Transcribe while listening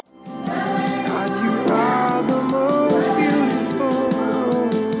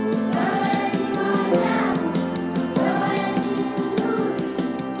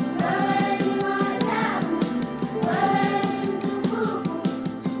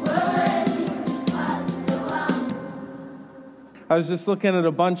I was just looking at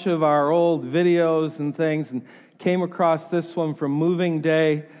a bunch of our old videos and things and came across this one from Moving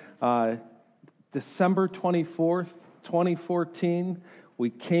Day, December 24th, 2014. We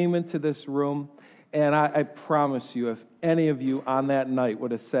came into this room, and I promise you, if any of you on that night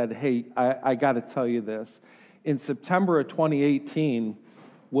would have said, hey, I got to tell you this, in September of 2018,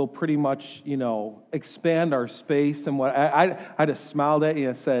 we'll pretty much, expand our space and what, I'd have smiled at you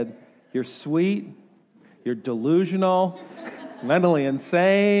and said, you're sweet, you're delusional, mentally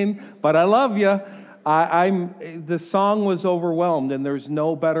insane, but I love you. The song was overwhelmed, and there's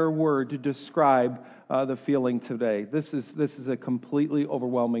no better word to describe the feeling today. This is a completely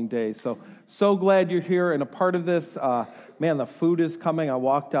overwhelming day. So glad you're here and a part of this. Man, the food is coming. I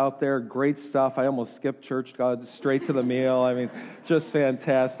walked out there, great stuff. I almost skipped church, got straight to the meal. I mean, just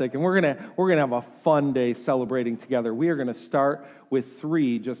fantastic. And we're gonna have a fun day celebrating together. We are gonna start with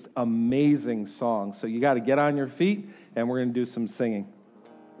 3 just amazing songs. So you got to get on your feet, and we're gonna do some singing.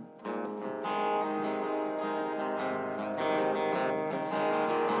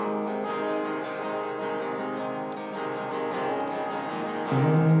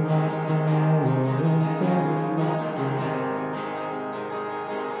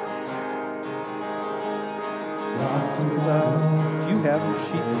 Do you have your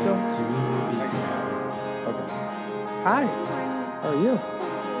sheet still? Okay. Hi. How are you?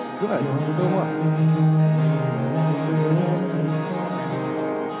 Good. You're doing well.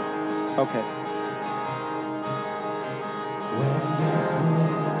 Okay.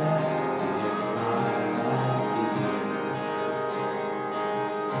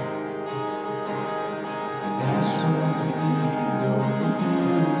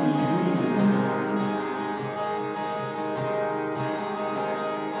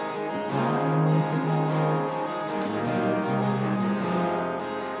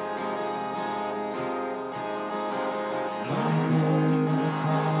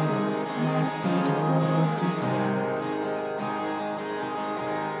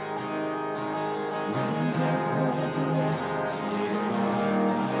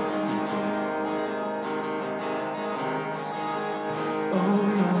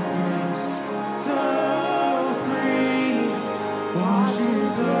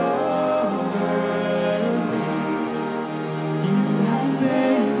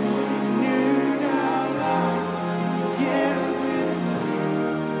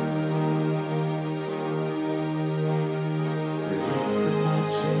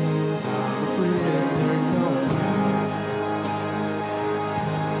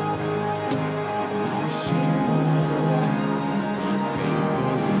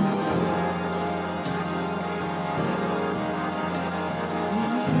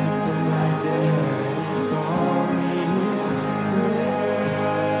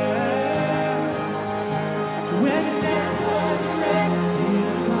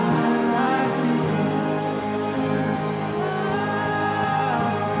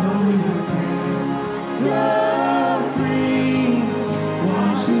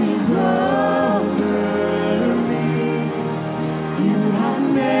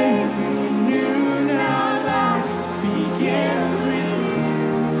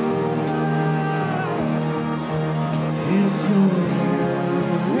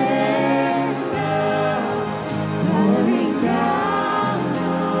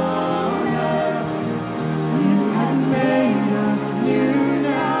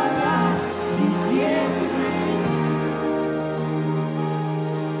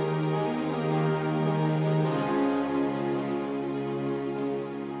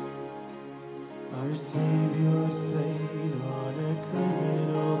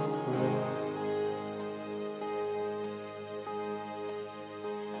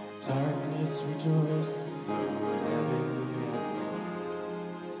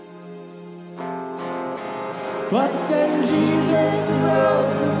 But then Jesus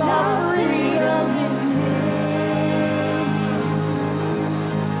rose and brought freedom in him.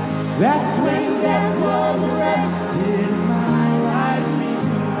 That's when death was arrested, my life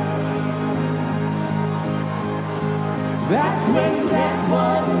began. That's when death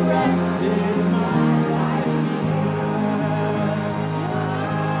was arrested, my life began.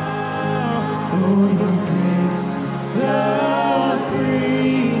 Oh, your grace so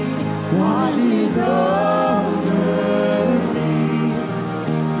free washes over.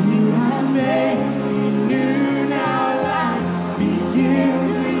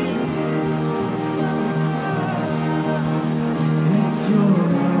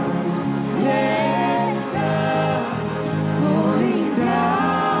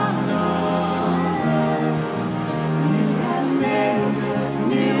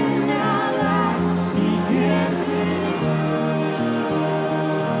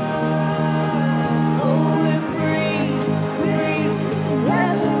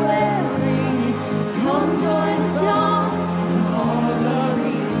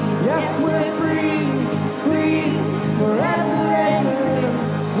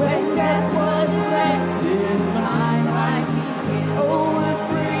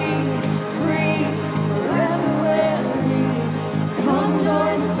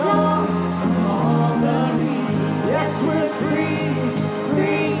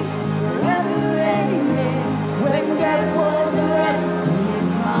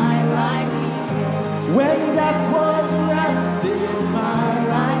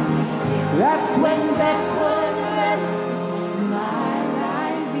 when death was arrested, my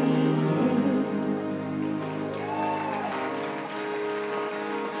life began.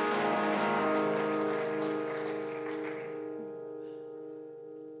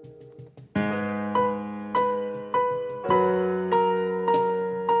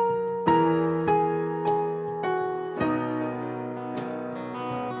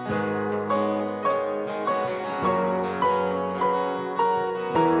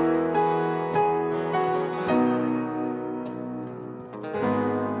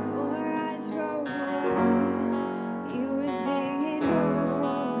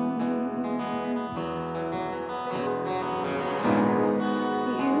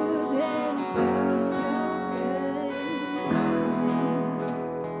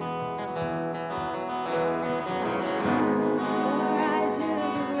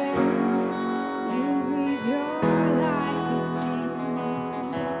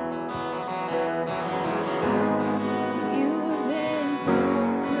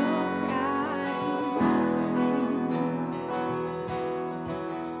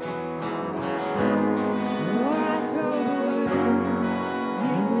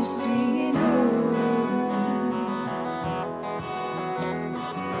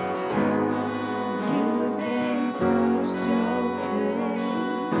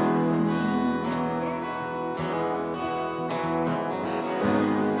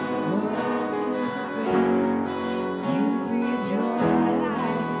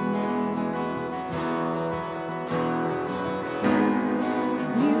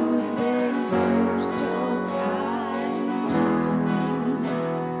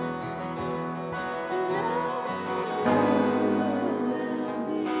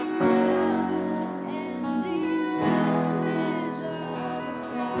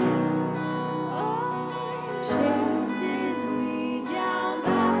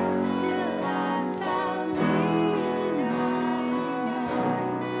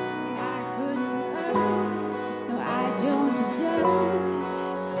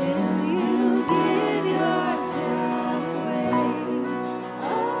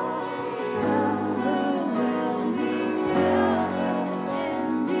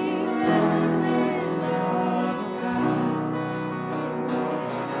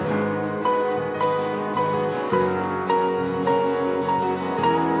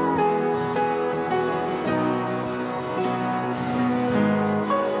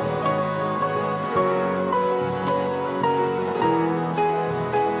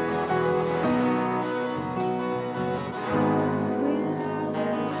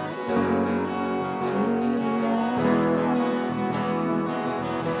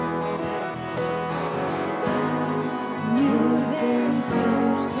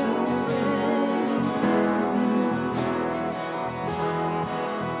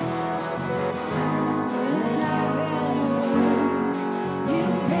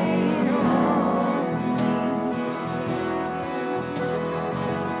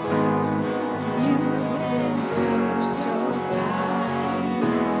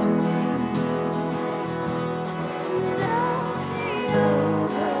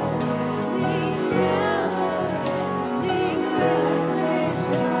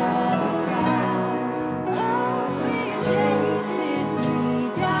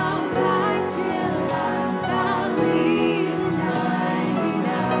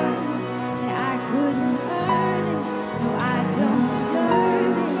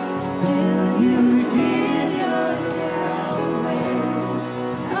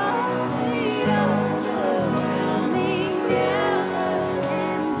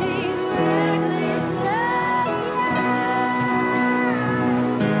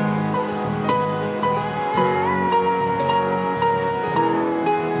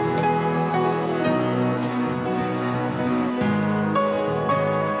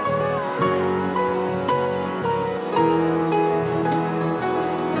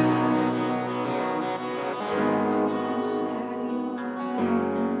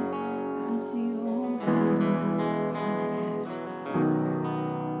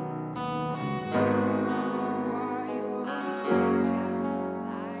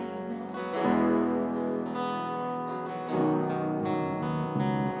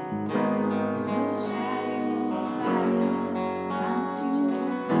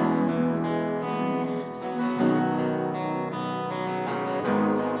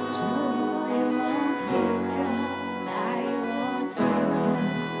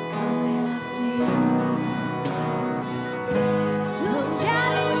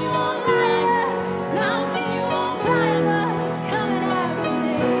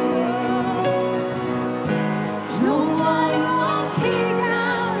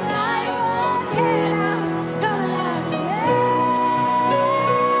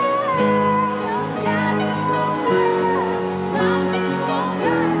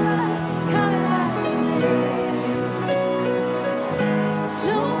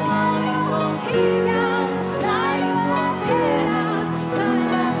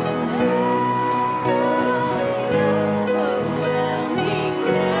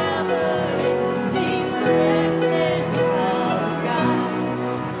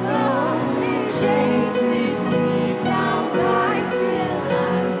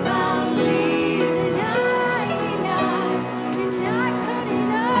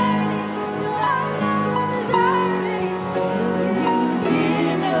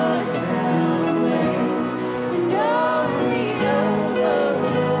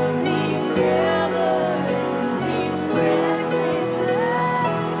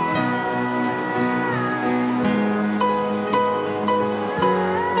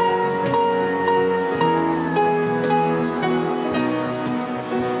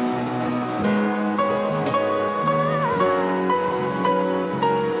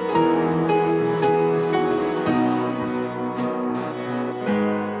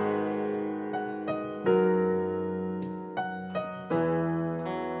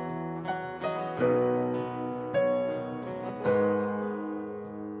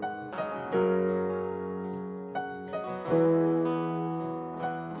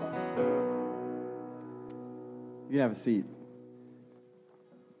 You can have a seat.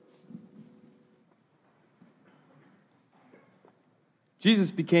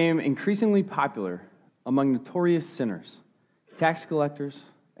 Jesus became increasingly popular among notorious sinners, tax collectors,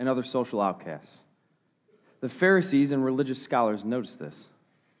 and other social outcasts. The Pharisees and religious scholars noticed this.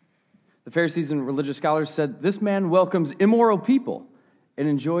 The Pharisees and religious scholars said, "This man welcomes immoral people and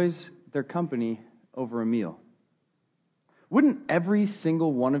enjoys their company over a meal." Wouldn't every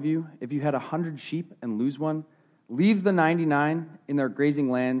single one of you, if you had 100 sheep and lose one, leave the 99 in their grazing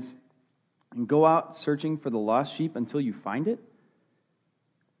lands and go out searching for the lost sheep until you find it?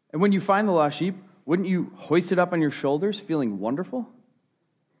 And when you find the lost sheep, wouldn't you hoist it up on your shoulders, feeling wonderful?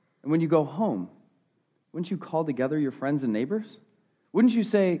 And when you go home, wouldn't you call together your friends and neighbors? Wouldn't you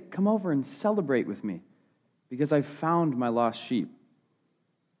say, "Come over and celebrate with me, because I found my lost sheep"?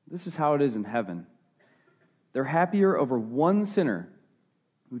 This is how it is in heaven. They're happier over one sinner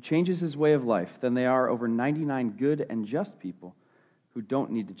who changes his way of life than they are over 99 good and just people who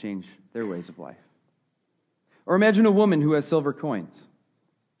don't need to change their ways of life. Or imagine a woman who has silver coins.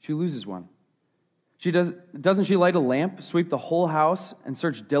 She loses one. Doesn't she light a lamp, sweep the whole house, and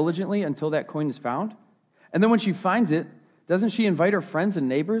search diligently until that coin is found? And then when she finds it, doesn't she invite her friends and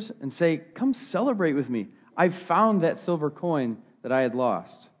neighbors and say, "Come celebrate with me. I found that silver coin that I had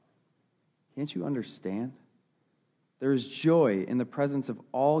lost"? Can't you understand? There is joy in the presence of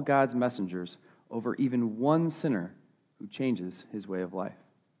all God's messengers over even one sinner who changes his way of life.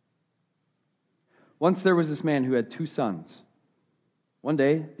 Once there was this man who had 2 sons. One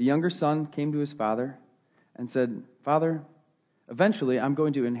day, the younger son came to his father and said, "Father, eventually I'm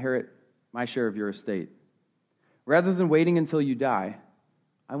going to inherit my share of your estate. Rather than waiting until you die,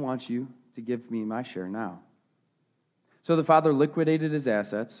 I want you to give me my share now." So the father liquidated his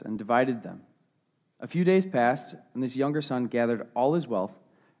assets and divided them. A few days passed, and this younger son gathered all his wealth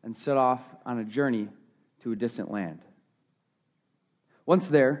and set off on a journey to a distant land. Once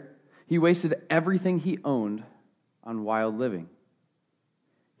there, he wasted everything he owned on wild living.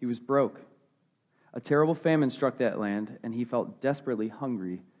 He was broke. A terrible famine struck that land, and he felt desperately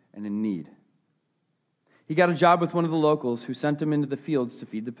hungry and in need. He got a job with one of the locals who sent him into the fields to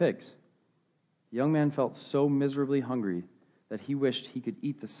feed the pigs. The young man felt so miserably hungry that he wished he could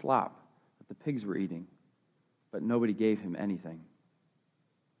eat the slop that the pigs were eating, but nobody gave him anything.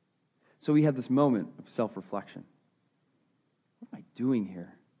 So he had this moment of self-reflection. What am I doing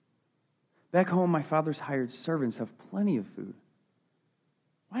here? Back home, my father's hired servants have plenty of food.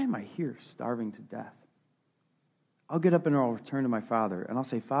 Why am I here starving to death? I'll get up and I'll return to my father, and I'll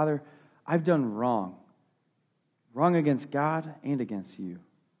say, "Father, I've done wrong against God and against you.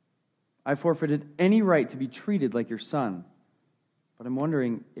 I forfeited any right to be treated like your son, but I'm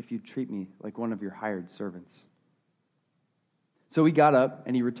wondering if you'd treat me like one of your hired servants." So he got up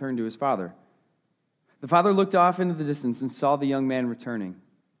and he returned to his father. The father looked off into the distance and saw the young man returning.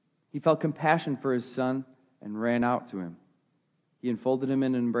 He felt compassion for his son and ran out to him. He enfolded him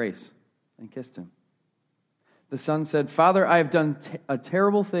in an embrace and kissed him. The son said, "Father, I have done a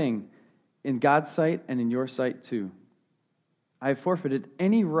terrible thing in God's sight and in your sight too. I have forfeited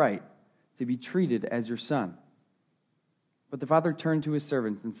any right to be treated as your son." But the father turned to his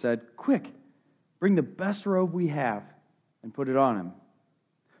servants and said, "Quick, bring the best robe we have and put it on him.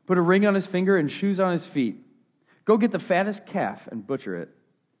 Put a ring on his finger and shoes on his feet. Go get the fattest calf and butcher it.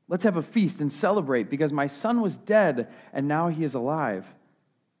 Let's have a feast and celebrate, because my son was dead and now he is alive.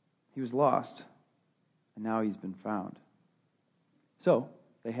 He was lost and now he's been found." So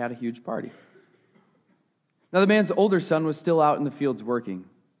they had a huge party. Now the man's older son was still out in the fields working.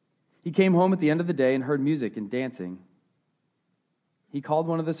 He came home at the end of the day and heard music and dancing. He called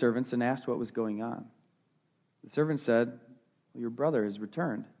one of the servants and asked what was going on. The servant said, "Well, your brother has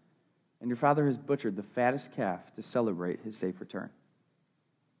returned, and your father has butchered the fattest calf to celebrate his safe return."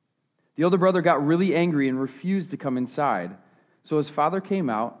 The older brother got really angry and refused to come inside. So his father came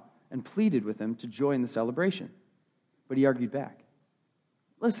out and pleaded with him to join the celebration. But he argued back.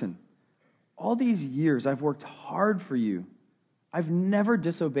 "Listen, all these years I've worked hard for you. I've never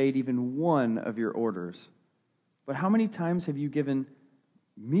disobeyed even one of your orders. But how many times have you given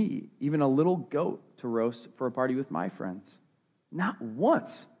me even a little goat to roast for a party with my friends? Not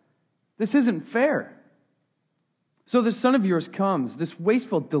once. This isn't fair. So this son of yours comes, this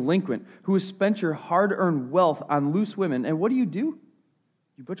wasteful delinquent who has spent your hard-earned wealth on loose women, and what do? You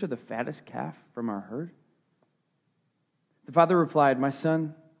butcher the fattest calf from our herd?" The father replied, "My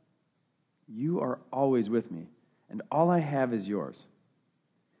son, you are always with me, and all I have is yours.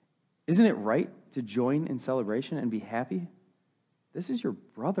 Isn't it right to join in celebration and be happy? This is your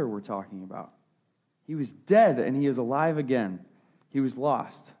brother we're talking about. He was dead, and he is alive again. He was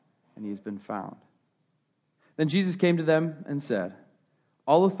lost, and he has been found." Then Jesus came to them and said,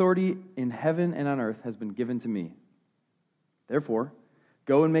 "All authority in heaven and on earth has been given to me. Therefore,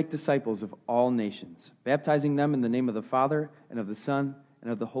 go and make disciples of all nations, baptizing them in the name of the Father and of the Son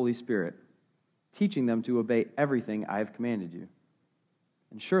and of the Holy Spirit, teaching them to obey everything I have commanded you.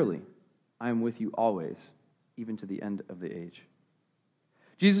 And surely I am with you always, even to the end of the age."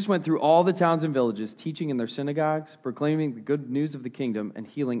 Jesus went through all the towns and villages, teaching in their synagogues, proclaiming the good news of the kingdom, and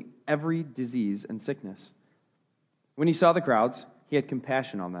healing every disease and sickness. When he saw the crowds, he had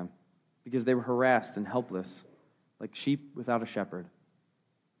compassion on them, because they were harassed and helpless, like sheep without a shepherd.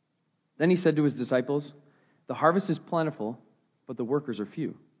 Then he said to his disciples, "The harvest is plentiful, but the workers are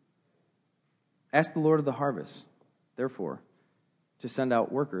few. Ask the Lord of the harvest, therefore, to send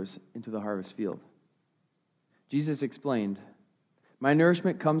out workers into the harvest field." Jesus explained, "My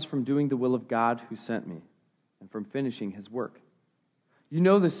nourishment comes from doing the will of God who sent me, and from finishing his work. You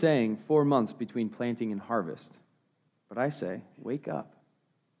know the saying, 4 months between planting and harvest. But I say, wake up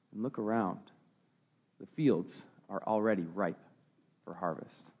and look around. The fields are already ripe for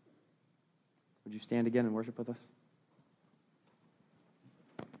harvest." Would you stand again and worship with us?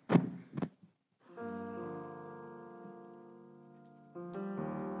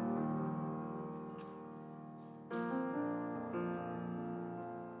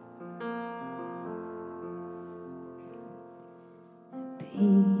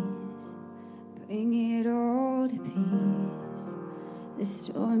 Peace, bring it all to peace. The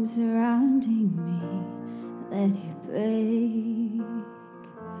storm surrounding me, let it break.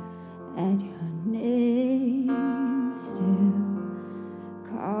 At your name still,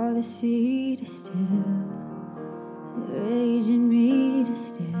 call the sea to still, the rage in me to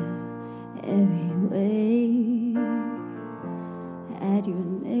still, every wave. At your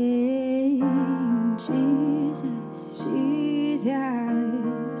name, Jesus, Jesus,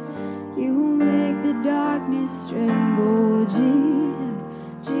 you make the darkness tremble. Jesus,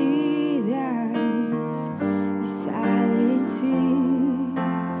 Jesus, you silence fear.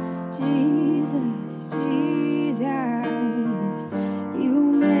 Jesus, Jesus, you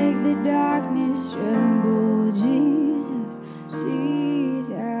make the darkness tremble. Jesus,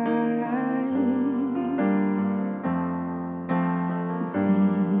 Jesus,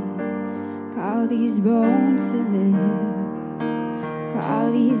 breathe, call these bones to live,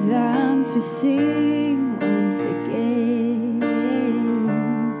 call these lungs to sing once again.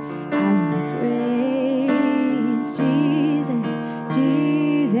 I will praise Jesus,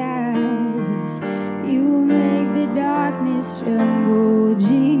 Jesus, you make the darkness tremble.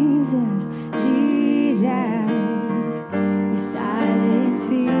 Jesus, Jesus, you silence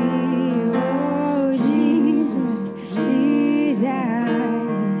fear. Oh, Jesus, Jesus,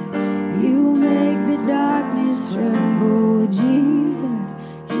 you make the darkness tremble. Jesus,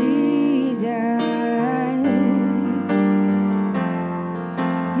 Jesus.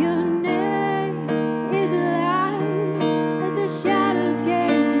 Your name is a light that the shadows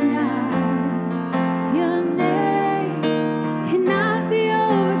can't deny. Your name cannot be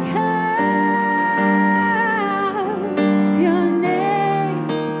overcome. Your name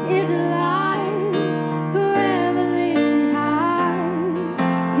is a light forever lifted high.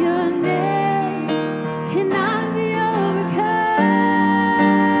 Your name cannot be overcome.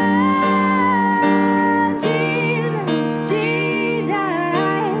 Jesus, Jesus,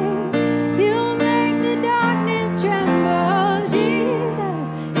 you make the darkness tremble. Jesus,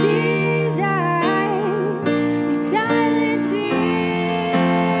 Jesus, you silence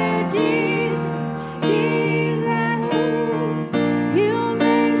fear. Jesus, Jesus, you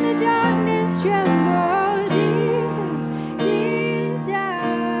make the darkness tremble. Jesus,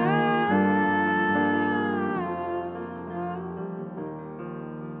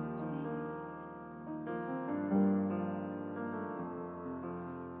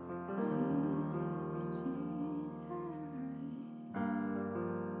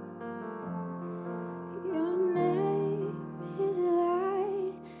 Your name is a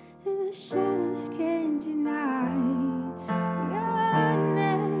light that the shadows can't deny. Your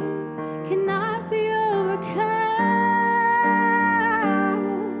name cannot be overcome.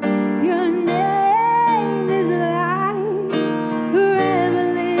 Your name is a light forever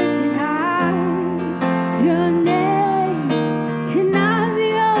lifted high. Your name cannot be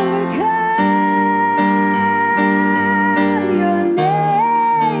overcome. Your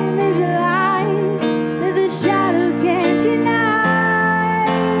name is a light that the shadows can't deny.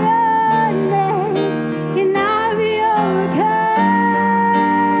 Your name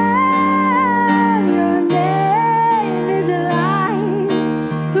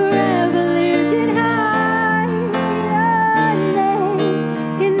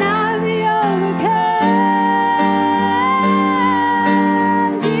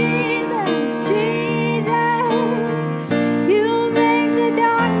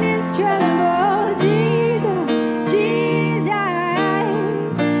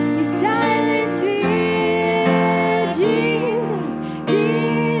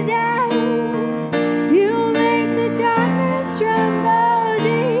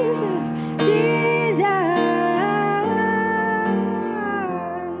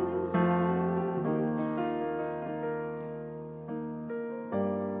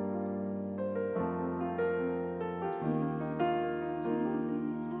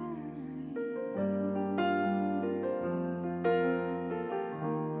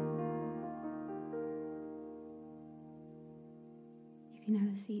can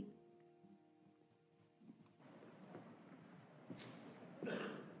have a seat.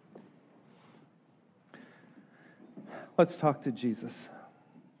 Let's talk to Jesus.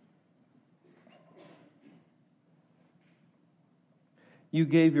 You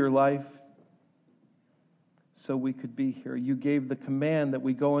gave your life so we could be here. You gave the command that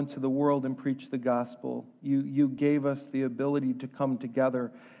we go into the world and preach the gospel. You gave us the ability to come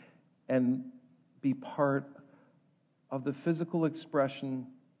together and be part of the physical expression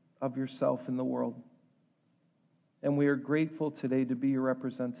of yourself in the world. And we are grateful today to be your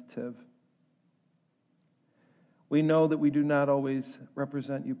representative. We know that we do not always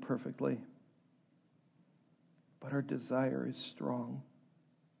represent you perfectly, but our desire is strong.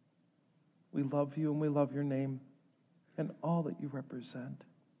 We love you and we love your name and all that you represent.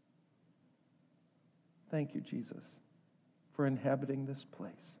 Thank you, Jesus, for inhabiting this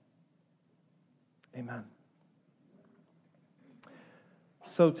place. Amen.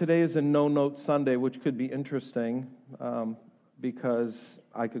 So today is a no-note Sunday, which could be interesting because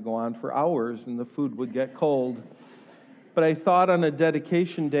I could go on for hours and the food would get cold. But I thought on a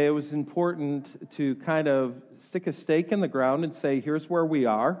dedication day it was important to kind of stick a stake in the ground and say, here's where we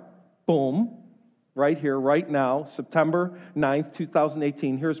are. Boom. Right here, right now, September 9th,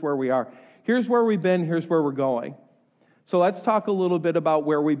 2018. Here's where we are. Here's where we've been. Here's where we're going. So let's talk a little bit about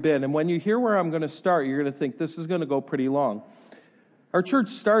where we've been. And when you hear where I'm going to start, you're going to think this is going to go pretty long. Our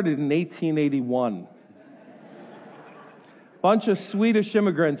church started in 1881. A bunch of Swedish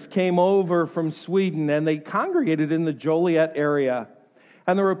immigrants came over from Sweden, and they congregated in the Joliet area.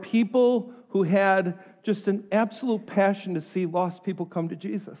 And there were people who had just an absolute passion to see lost people come to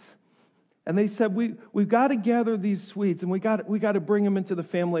Jesus. And they said, we've got to gather these Swedes, and we got to bring them into the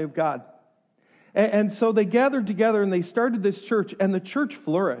family of God. And so they gathered together, and they started this church, and the church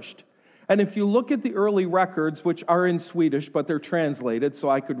flourished. And if you look at the early records, which are in Swedish, but they're translated, so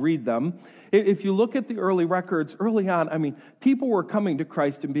I could read them. If you look at the early records, early on, I mean, people were coming to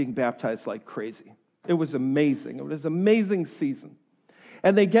Christ and being baptized like crazy. It was amazing. It was an amazing season.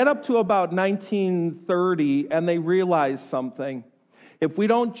 And they get up to about 1930, and they realize something. If we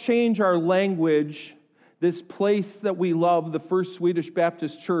don't change our language, this place that we love, the First Swedish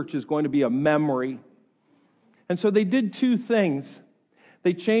Baptist Church, is going to be a memory. And so they did two things.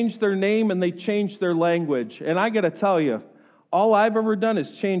 They changed their name and they changed their language. And I got to tell you, all I've ever done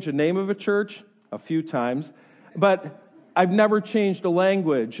is change the name of a church a few times, but I've never changed a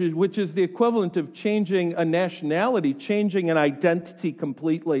language, which is the equivalent of changing a nationality, changing an identity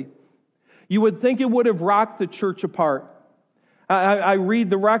completely. You would think it would have rocked the church apart. I read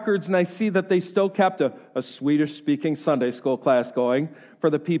the records and I see that they still kept a Swedish-speaking Sunday school class going for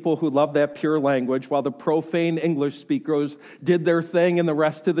the people who love that pure language, while the profane English speakers did their thing in the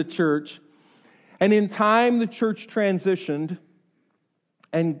rest of the church. And in time, the church transitioned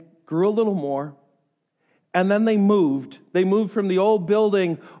and grew a little more. And then they moved. They moved from the old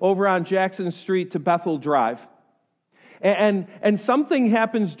building over on Jackson Street to Bethel Drive. And something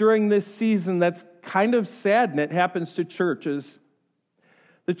happens during this season that's kind of sad, and it happens to churches.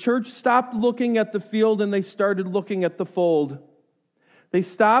 The church stopped looking at the field and they started looking at the fold. They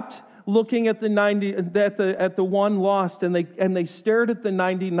stopped looking at the one lost and they stared at the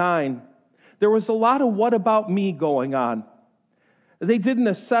 99. There was a lot of what about me going on. They did an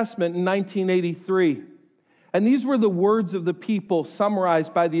assessment in 1983, and these were the words of the people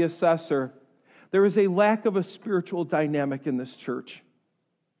summarized by the assessor. There is a lack of a spiritual dynamic in this church.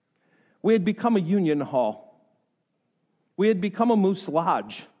 We had become a union hall. We had become a moose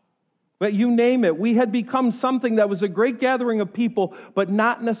lodge. But you name it, we had become something that was a great gathering of people, but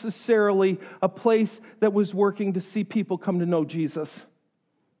not necessarily a place that was working to see people come to know Jesus.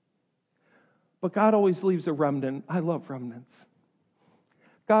 But God always leaves a remnant. I love remnants.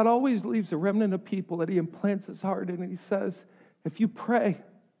 God always leaves a remnant of people that He implants His heart in, and He says, if you pray,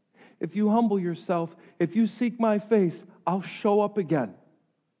 if you humble yourself, if you seek my face, I'll show up again.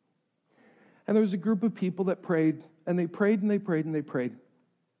 And there was a group of people that prayed, and they prayed, and they prayed, and they prayed.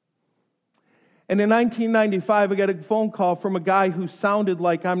 And in 1995, I got a phone call from a guy who sounded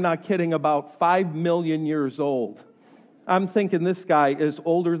like, I'm not kidding, about 5 million years old. I'm thinking this guy is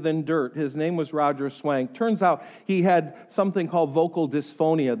older than dirt. His name was Roger Swank. Turns out he had something called vocal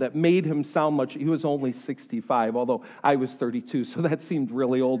dysphonia that made him sound much. He was only 65, although I was 32, so that seemed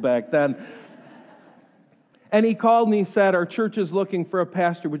really old back then. And he called and he said, our church is looking for a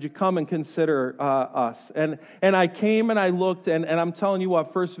pastor. Would you come and consider us? And I came and I looked, and I'm telling you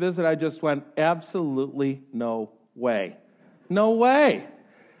what, first visit, I just went, absolutely no way. No way.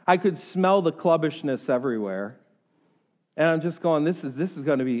 I could smell the clubbishness everywhere. And I'm just going, this is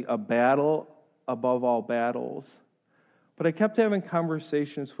going to be a battle above all battles. But I kept having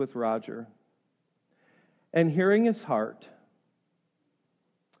conversations with Roger and hearing his heart,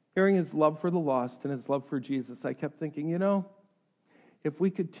 hearing his love for the lost and his love for Jesus. I kept thinking, if we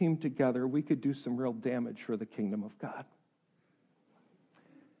could team together, we could do some real damage for the kingdom of God.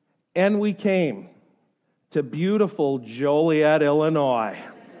 And we came to beautiful Joliet, Illinois.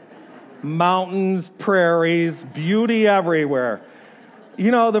 Mountains, prairies, beauty everywhere.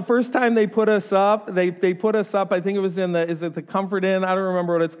 The first time they put us up, they put us up, I think it was is it the Comfort Inn? I don't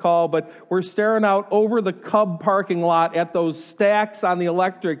remember what it's called, but we're staring out over the Cub parking lot at those stacks on the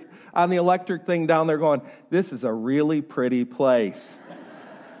electric thing down there going, this is a really pretty place.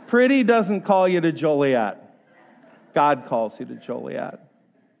 Pretty doesn't call you to Joliet. God calls you to Joliet.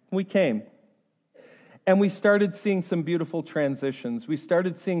 We came. And we started seeing some beautiful transitions. We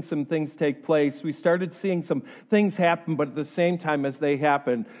started seeing some things take place. We started seeing some things happen, but at the same time as they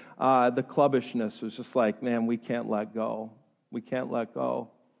happened, the clubbishness was just like, man, we can't let go. We can't let go.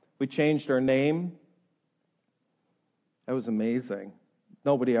 We changed our name. That was amazing.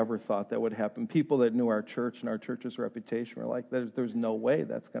 Nobody ever thought that would happen. People that knew our church and our church's reputation were like, there's no way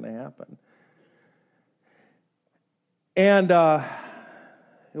that's going to happen. And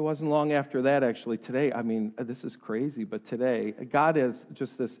it wasn't long after that, actually. Today, this is crazy, but today, God has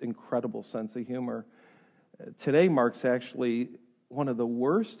just this incredible sense of humor. Today marks actually one of the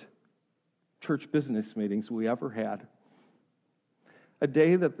worst church business meetings we ever had. A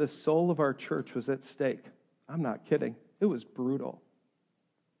day that the soul of our church was at stake. I'm not kidding. It was brutal.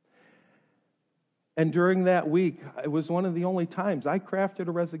 And during that week, it was one of the only times I crafted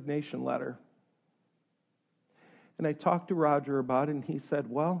a resignation letter. And I talked to Roger about it, and he said,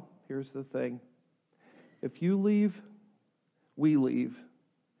 well, here's the thing. If you leave, we leave,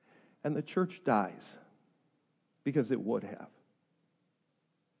 and the church dies, because it would have.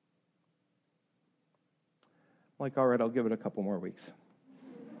 I'm like, all right, I'll give it a couple more weeks.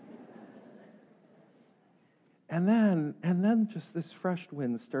 And then just this fresh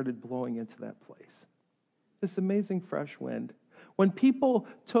wind started blowing into that place. This amazing fresh wind. When people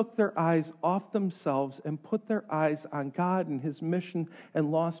took their eyes off themselves and put their eyes on God and His mission and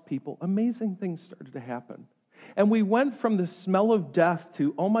lost people, amazing things started to happen. And we went from the smell of death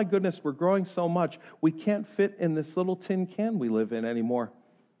to, oh my goodness, we're growing so much, we can't fit in this little tin can we live in anymore.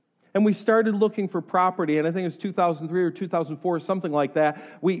 And we started looking for property, and I think it was 2003 or 2004, something like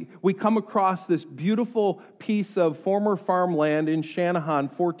that. We come across this beautiful piece of former farmland in Shanahan,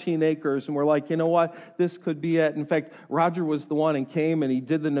 14 acres, and we're like, you know what, this could be it. In fact, Roger was the one and came and he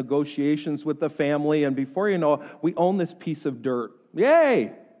did the negotiations with the family, and before you know it, we own this piece of dirt.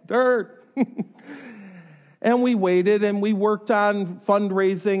 Yay, dirt! And we waited and we worked on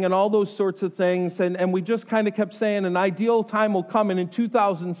fundraising and all those sorts of things. And we just kind of kept saying an ideal time will come. And in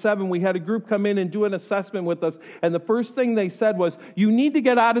 2007, we had a group come in and do an assessment with us. And the first thing they said was, you need to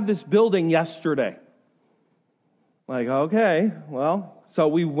get out of this building yesterday. Like, okay, well, so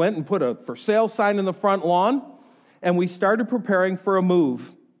we went and put a for sale sign in the front lawn. And we started preparing for a move.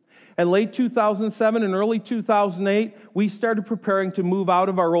 And late 2007 and early 2008, we started preparing to move out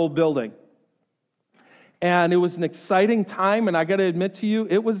of our old building. And it was an exciting time, and I got to admit to you,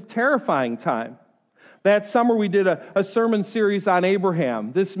 it was a terrifying time. That summer we did a sermon series on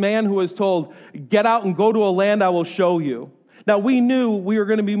Abraham, this man who was told, get out and go to a land I will show you. Now, we knew we were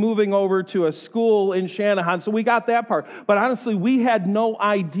going to be moving over to a school in Shanahan, so we got that part. But honestly, we had no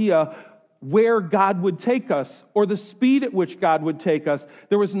idea where God would take us or the speed at which God would take us.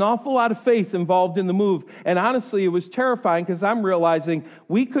 There was an awful lot of faith involved in the move. And honestly, it was terrifying because I'm realizing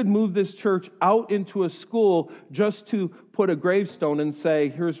we could move this church out into a school just to put a gravestone and say,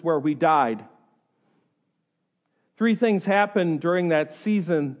 here's where we died. 3 things happened during that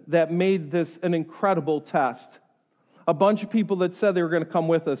season that made this an incredible test. A bunch of people that said they were going to come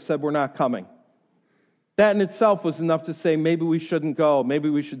with us said we're not coming. That in itself was enough to say maybe we shouldn't go, maybe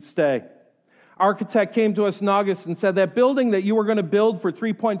we should stay. Architect came to us in August and said, that building that you were going to build for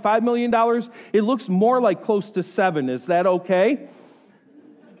 $3.5 million, it looks more like close to 7. Is that okay?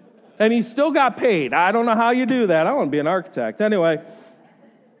 And he still got paid. I don't know how you do that. I want to be an architect. Anyway.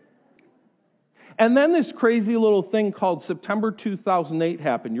 And then this crazy little thing called September 2008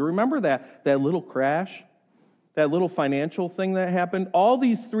 happened. You remember that little crash? That little financial thing that happened? All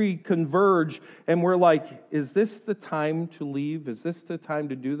these 3 converge, and we're like, is this the time to leave? Is this the time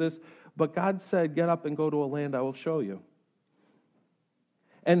to do this? But God said, get up and go to a land I will show you.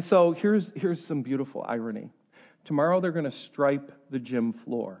 And so here's some beautiful irony. Tomorrow they're going to stripe the gym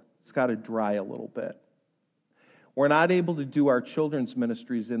floor. It's got to dry a little bit. We're not able to do our children's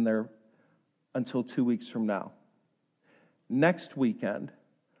ministries in there until 2 weeks from now. Next weekend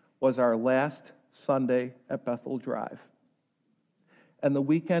was our last Sunday at Bethel Drive. And the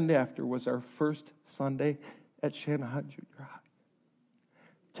weekend after was our first Sunday at Shanahan Junior High.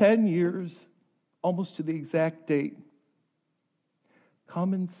 10 years, almost to the exact date.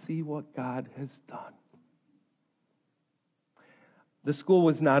 Come and see what God has done. The school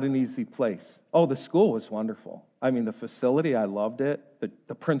was not an easy place. Oh, the school was wonderful. I mean, the facility, I loved it.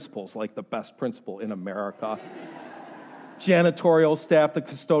 The principal's like the best principal in America. Janitorial staff, the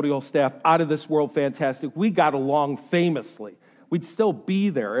custodial staff, out of this world, fantastic. We got along famously. We'd still be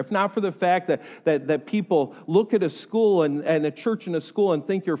there, if not for the fact that people look at a school and a church in a school and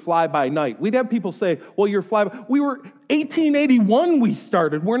think you're fly-by-night. We'd have people say, well, you're fly-by... We were 1881 we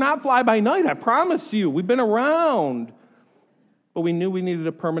started. We're not fly-by-night, I promise you. We've been around. But we knew we needed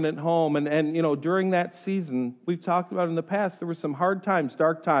a permanent home. And you know, during that season, we've talked about in the past, there were some hard times,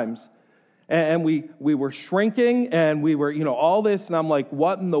 dark times. And we were shrinking, and we were, you know, all this. And I'm like,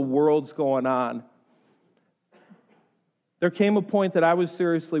 what in the world's going on? There came a point that I was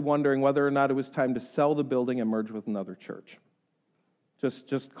seriously wondering whether or not it was time to sell the building and merge with another church.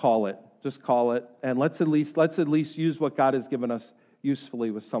 Just call it. Just call it. And let's at least use what God has given us usefully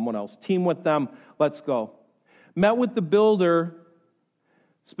with someone else. Team with them. Let's go. Met with the builder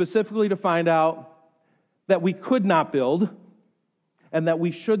specifically to find out that we could not build and that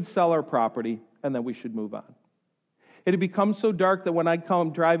we should sell our property and that we should move on. It had become so dark that when I'd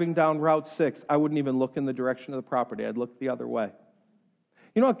come driving down Route 6, I wouldn't even look in the direction of the property. I'd look the other way.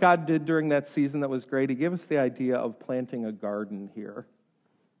 You know what God did during that season that was great? He gave us the idea of planting a garden here.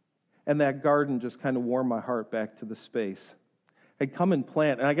 And that garden just kind of warmed my heart back to the space. I'd come and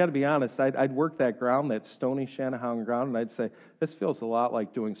plant, and I got to be honest, I'd work that ground, that stony Shanahan ground, and I'd say, this feels a lot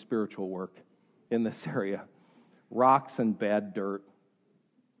like doing spiritual work in this area. Rocks and bad dirt.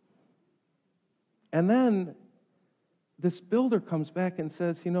 And then this builder comes back and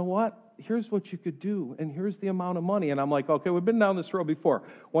says, you know what? Here's what you could do, and here's the amount of money. And I'm like, okay, we've been down this road before.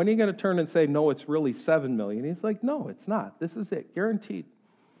 When are you going to turn and say, no, it's really $7 million? He's like, no, it's not. This is it, guaranteed.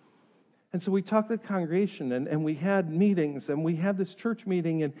 And so we talked to the congregation, and we had meetings, and we had this church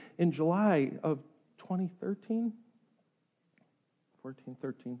meeting in July of 2013?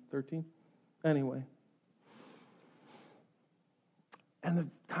 13? Anyway. And the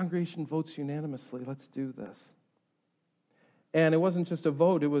congregation votes unanimously, let's do this. And it wasn't just a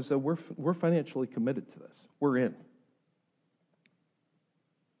vote, it was we're financially committed to this. We're in.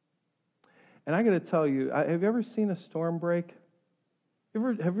 And I got to tell you, have you ever seen a storm break? Have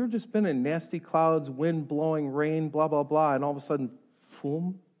you ever just been in nasty clouds, wind blowing, rain, blah, blah, blah, and all of a sudden,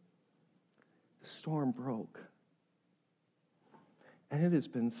 boom, the storm broke. And it has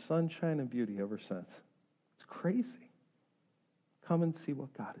been sunshine and beauty ever since. It's crazy. Come and see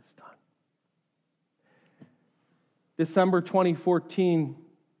what God has done. December 2014,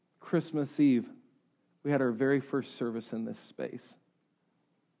 Christmas Eve, we had our very first service in this space.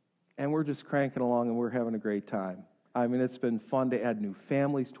 And we're just cranking along and we're having a great time. I mean, it's been fun to add new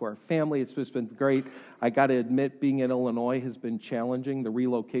families to our family. It's just been great. I got to admit, being in Illinois has been challenging. The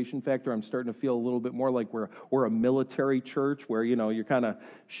relocation factor, I'm starting to feel a little bit more like we're a military church where, you know, you're kind of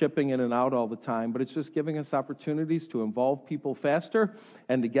shipping in and out all the time. But it's just giving us opportunities to involve people faster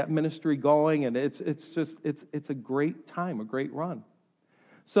and to get ministry going. And it's a great time, a great run.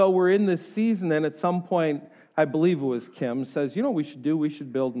 So we're in this season, and at some point, I believe it was Kim, says, you know what we should do? We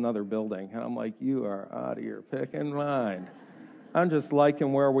should build another building. And I'm like, you are out of your picking mind. I'm just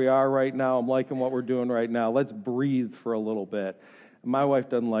liking where we are right now. I'm liking what we're doing right now. Let's breathe for a little bit. My wife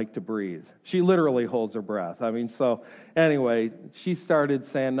doesn't like to breathe. She literally holds her breath. I mean, so anyway, she started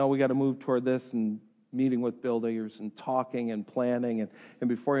saying, no, we got to move toward this, and meeting with builders and talking and planning. And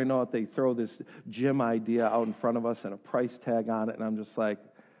before you know it, they throw this gym idea out in front of us and a price tag on it. And I'm just like,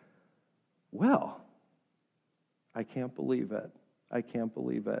 well, I can't believe it. I can't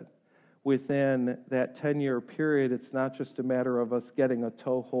believe it. Within that 10-year period, it's not just a matter of us getting a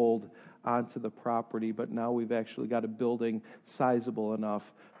toehold onto the property, but now we've actually got a building sizable enough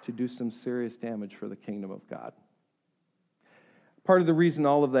to do some serious damage for the kingdom of God. Part of the reason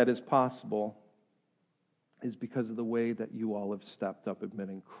all of that is possible is because of the way that you all have stepped up and been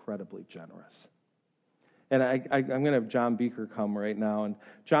incredibly generous. And I'm going to have John Beaker come right now. And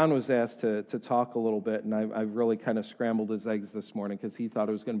John was asked to talk a little bit, and I really kind of scrambled his eggs this morning because he thought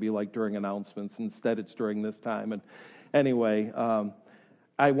it was going to be like during announcements. Instead, it's during this time. And anyway,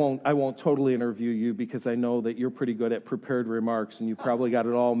 I won't totally interview you because I know that you're pretty good at prepared remarks, and you probably got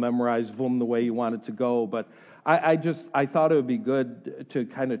it all memorized, boom, the way you want it to go. But I thought it would be good to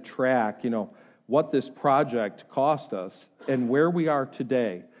kind of track, you know, what this project cost us and where we are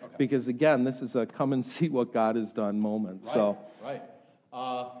today. Okay. Because, again, this is a come and see what God has done moment. Right, right.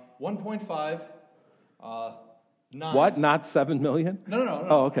 1.5, What? Not 7 million? No.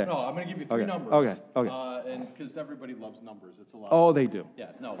 Oh, okay. No, I'm going to give you three Okay, numbers. okay. And because everybody loves numbers, it's a lot. Oh, they do.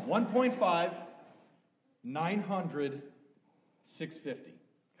 Yeah, no. 1.5, 900, 650.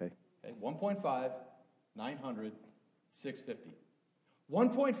 Okay. 1.5, 900, 650.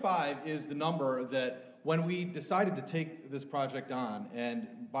 1.5 is the number that when we decided to take this project on, and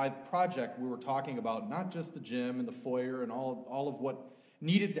by project we were talking about not just the gym and the foyer and all of what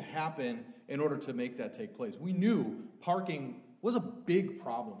needed to happen in order to make that take place. We knew parking was a big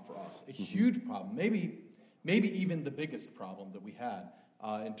problem for us, a huge problem, maybe even the biggest problem that we had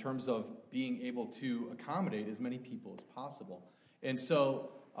in terms of being able to accommodate as many people as possible. And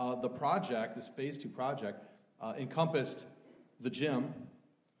so the project, this Phase 2 project, encompassed the gym,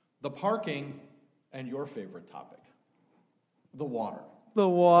 the parking, and your favorite topic, the water. The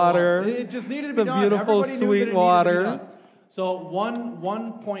water. It just needed to be the done. beautiful, Everybody knew sweet that it water. needed to be done. So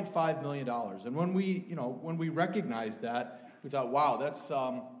 $1.5 million. And when we recognized that, we thought, wow, that's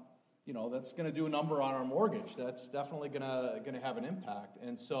going to do a number on our mortgage. That's definitely going to have an impact.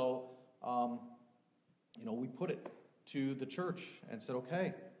 And so, we put it to the church and said,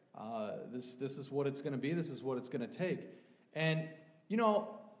 okay, this is what it's going to be. This is what it's going to take. And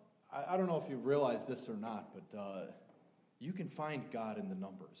I don't know if you realize this or not, but you can find God in the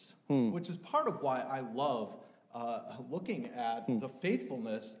numbers, which is part of why I love looking at the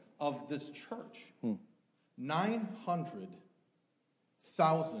faithfulness of this church.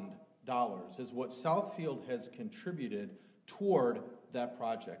 $900,000 is what Southfield has contributed toward that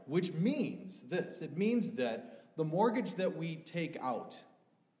project, which means this. It means that the mortgage that we take out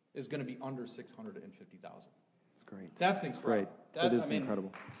is going to be under $650,000. It's great. That's incredible. Great. It is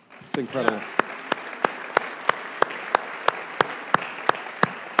incredible. It's incredible. Yeah.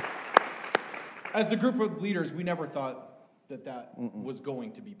 As a group of leaders, we never thought that was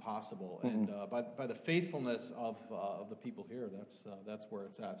going to be possible, and by the faithfulness of the people here, that's where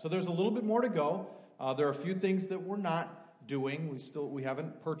it's at. So there's a little bit more to go. There are a few things that we're not doing. We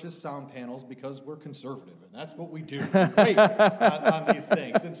haven't purchased sound panels because we're conservative, and that's what we do right, on these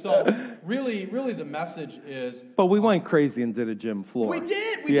things. And so, really, the message is. But we went crazy and did a gym floor. We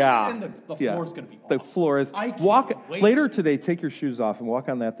did. We did, and the floor is going to be awesome. The floor is. I can't wait. Later today. Take your shoes off and walk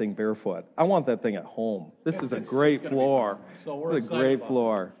on that thing barefoot. I want that thing at home. This is a great floor. So we're it's a excited great about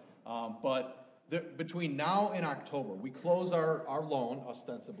floor. But between now and October, we close our loan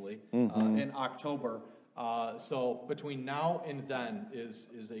ostensibly in October. So between now and then is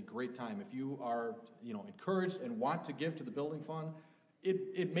a great time. If you are encouraged and want to give to the building fund,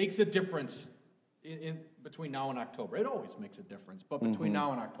 it makes a difference in between now and October. It always makes a difference, but between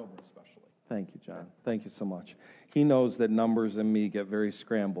now and October especially. Thank you, John. Thank you so much. He knows that numbers and me get very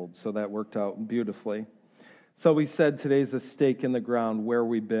scrambled, so that worked out beautifully. So we said today's a stake in the ground, where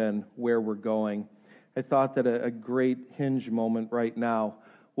we've been, where we're going. I thought that a great hinge moment right now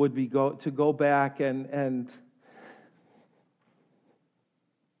would be to go back and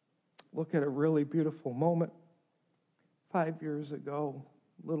look at a really beautiful moment. 5 years ago,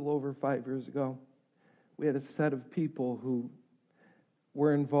 a little over 5 years ago, we had a set of people who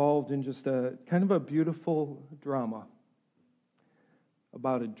were involved in just a kind of a beautiful drama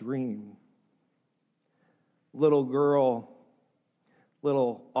about a dream. Little girl,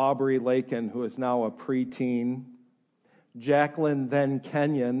 little Aubrey Lakin, who is now a preteen. Jacqueline, then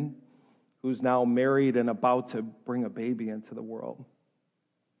Kenyon, who's now married and about to bring a baby into the world.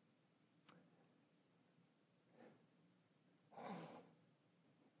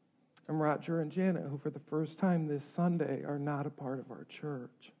 And Roger and Janet, who for the first time this Sunday are not a part of our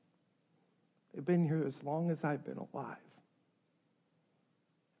church. They've been here as long as I've been alive.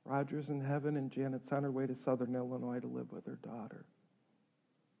 Roger's in heaven and Janet's on her way to Southern Illinois to live with her daughter.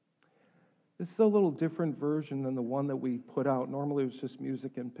 This is a little different version than the one that we put out. Normally it was just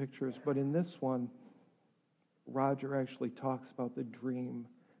music and pictures, but in this one, Roger actually talks about the dream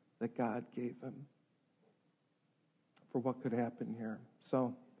that God gave him for what could happen here.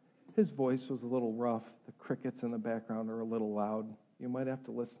 So his voice was a little rough. The crickets in the background are a little loud. You might have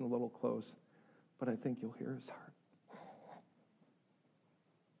to listen a little close, but I think you'll hear his heart.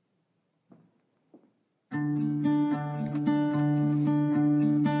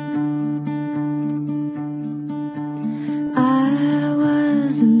 I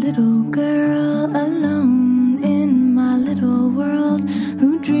was a little girl alone in my little world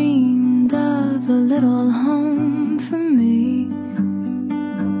who dreamed of a little home for me.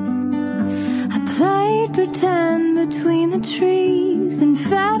 I played pretend between the trees and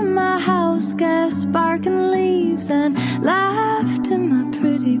fed my house gas barking leaves and laughed in my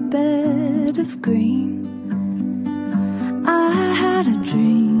pretty bed of green. I had a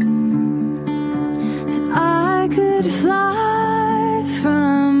dream that I could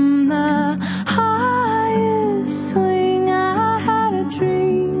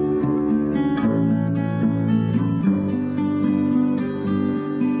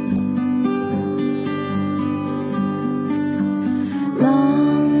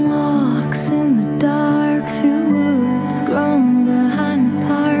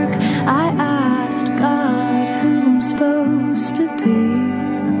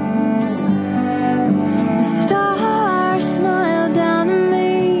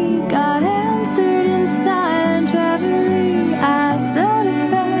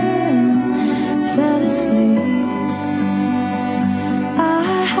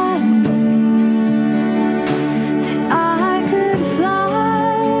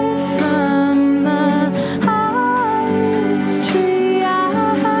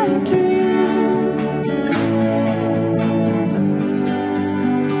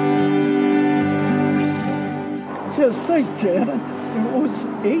think, Janet, it was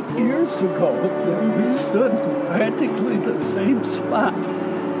 8 years ago that we stood practically the same spot.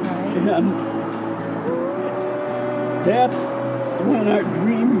 And that's when our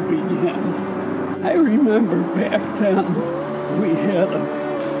dream began. I remember back then we had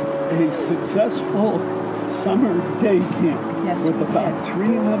a successful summer day camp with about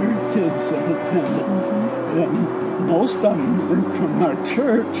 300 kids that attended. And most of them were from our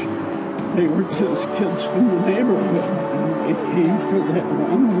church. They were just kids from the neighborhood. And they came for that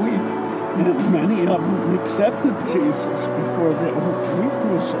 1 week. And many of them accepted Jesus before that week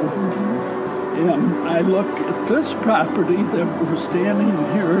was over. And I look at this property that we're standing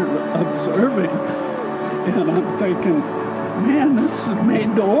here observing, and I'm thinking, man, this is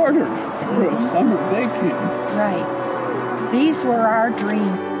made to order for a summer day camp. Right. These were our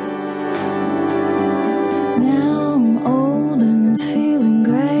dreams. Now I'm old and feeling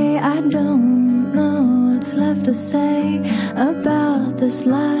gray. I don't know what's left to say about this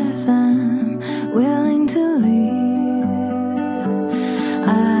life I'm willing to lead.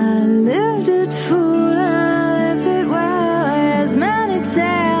 I lived it full, I lived it well. As many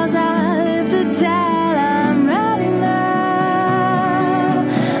tales I lived to tell. I'm ready now.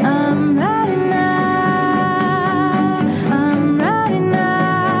 I'm ready now. I'm ready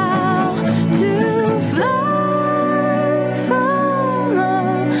now to fly from the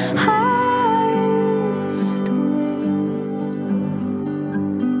highest wing.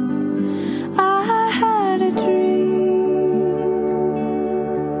 I had a dream.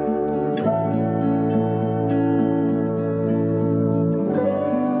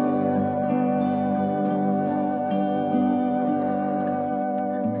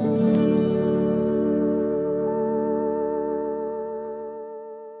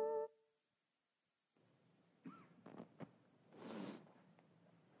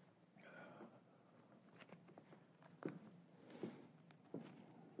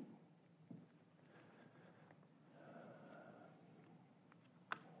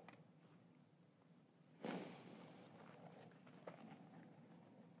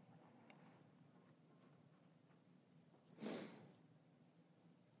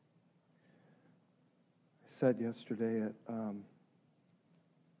 Said yesterday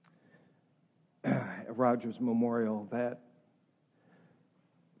at Rogers Memorial that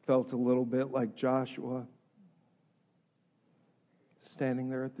felt a little bit like Joshua standing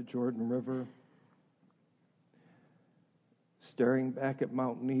there at the Jordan River, staring back at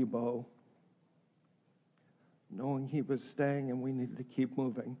Mount Nebo, knowing he was staying and we needed to keep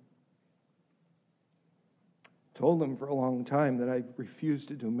moving. Told him for a long time that I refused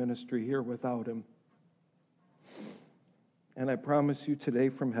to do ministry here without him. And I promise you today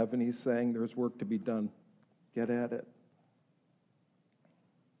from heaven, he's saying there's work to be done. Get at it.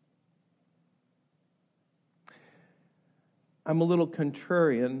 I'm a little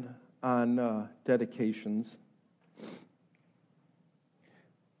contrarian on dedications.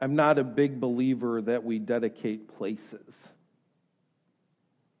 I'm not a big believer that we dedicate places.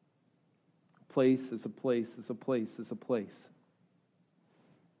 A place is a place is a place is a place.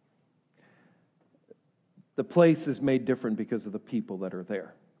 The place is made different because of the people that are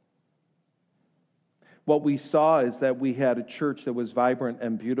there. What we saw is that we had a church that was vibrant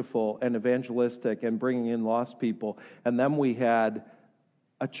and beautiful and evangelistic and bringing in lost people. And then we had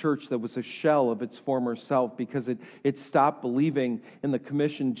a church that was a shell of its former self because it stopped believing in the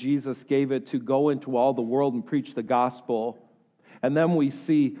commission Jesus gave it to go into all the world and preach the gospel. And then we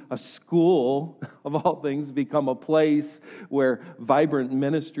see a school, of all things, become a place where vibrant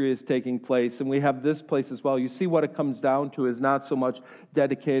ministry is taking place. And we have this place as well. You see what it comes down to is not so much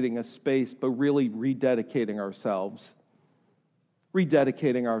dedicating a space, but really rededicating ourselves.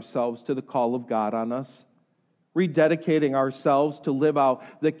 Rededicating ourselves to the call of God on us. Rededicating ourselves to live out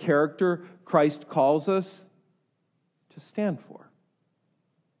the character Christ calls us to stand for.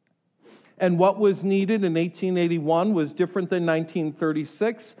 And what was needed in 1881 was different than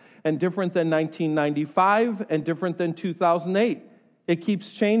 1936 and different than 1995 and different than 2008. It keeps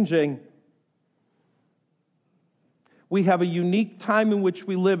changing. We have a unique time in which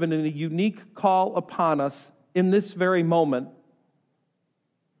we live and a unique call upon us in this very moment.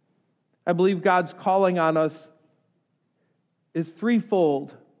 I believe God's calling on us is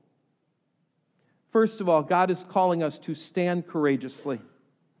threefold. First of all, God is calling us to stand courageously.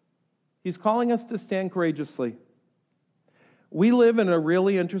 He's calling us to stand courageously. We live in a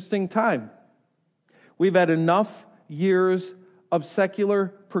really interesting time. We've had enough years of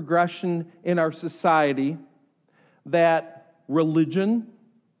secular progression in our society that religion,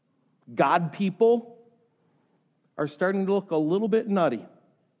 God people, are starting to look a little bit nutty.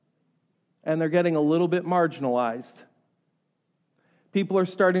 And they're getting a little bit marginalized. People are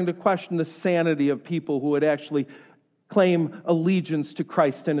starting to question the sanity of people who would actually claim allegiance to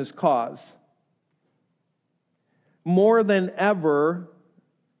Christ and His cause. More than ever,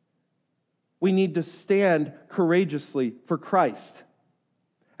 we need to stand courageously for Christ.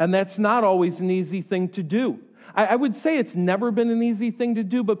 And that's not always an easy thing to do. I would say it's never been an easy thing to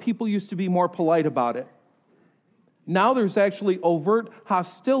do, but people used to be more polite about it. Now there's actually overt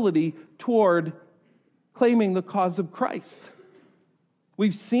hostility toward claiming the cause of Christ.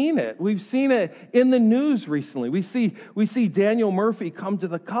 We've seen it. We've seen it in the news recently. We see Daniel Murphy come to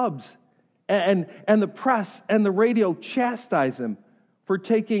the Cubs, and the press and the radio chastise him for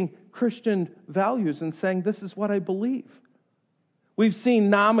taking Christian values and saying, this is what I believe. We've seen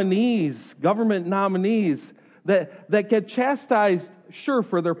nominees, government nominees, that get chastised, sure,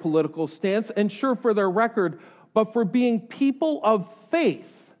 for their political stance and sure for their record, but for being people of faith.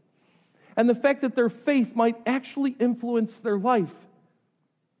 And the fact that their faith might actually influence their life.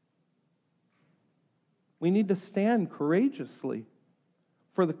 We need to stand courageously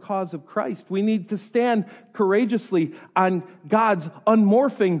for the cause of Christ. We need to stand courageously on God's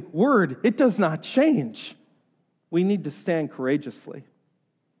unmorphing word. It does not change. We need to stand courageously.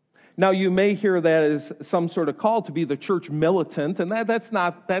 Now, you may hear that as some sort of call to be the church militant, and that's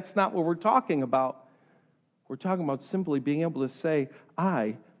not what we're talking about. We're talking about simply being able to say,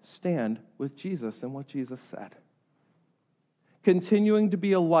 I stand with Jesus and what Jesus said. Continuing to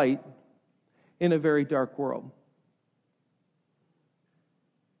be a light in a very dark world.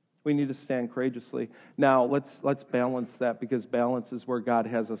 We need to stand courageously. Now, let's balance that, because balance is where God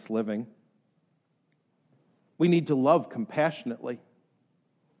has us living. We need to love compassionately.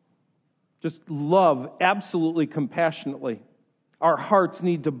 Just love absolutely compassionately. Our hearts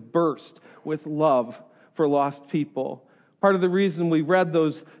need to burst with love for lost people. Part of the reason we read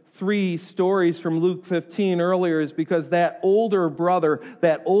those 3 stories from Luke 15 earlier is because that older brother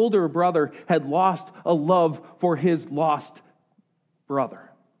had lost a love for his lost brother.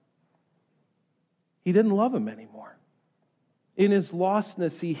 He didn't love him anymore. In his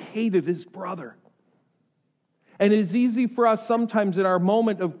lostness, he hated his brother. And it is easy for us sometimes in our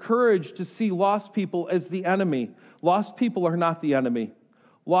moment of courage to see lost people as the enemy. Lost people are not the enemy.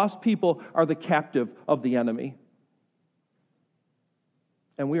 Lost people are the captive of the enemy.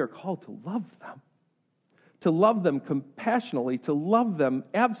 And we are called to love them. To love them compassionately, to love them,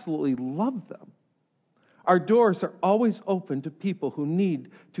 absolutely love them. Our doors are always open to people who need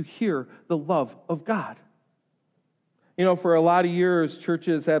to hear the love of God. You know, for a lot of years,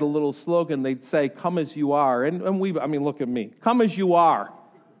 churches had a little slogan. They'd say, come as you are. And look at me. Come as you are,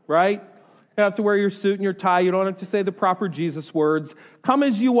 right? You don't have to wear your suit and your tie. You don't have to say the proper Jesus words. Come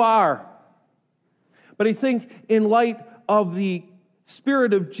as you are. But I think in light of the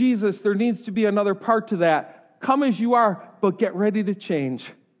Spirit of Jesus, there needs to be another part to that. Come as you are, but get ready to change.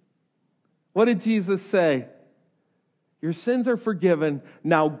 What did Jesus say? Your sins are forgiven.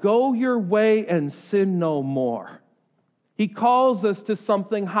 Now go your way and sin no more. He calls us to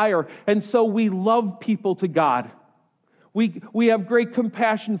something higher. And so we love people to God. We have great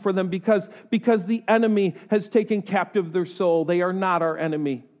compassion for them because the enemy has taken captive their soul. They are not our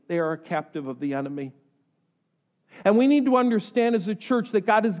enemy. They are a captive of the enemy. And we need to understand as a church that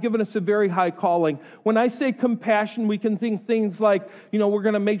God has given us a very high calling. When I say compassion, we can think things like, we're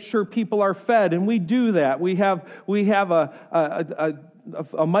going to make sure people are fed, and we do that. We have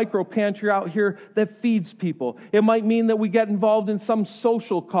a micro pantry out here that feeds people. It might mean that we get involved in some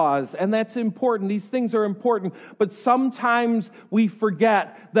social cause, and that's important. These things are important, but sometimes we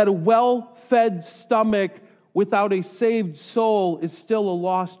forget that a well-fed stomach without a saved soul is still a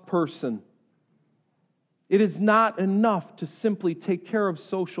lost person. It is not enough to simply take care of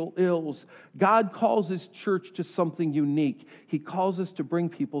social ills. God calls His church to something unique. He calls us to bring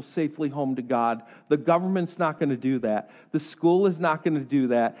people safely home to God. The government's not going to do that. The school is not going to do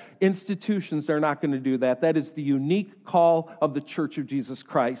that. Institutions are not going to do that. That is the unique call of the Church of Jesus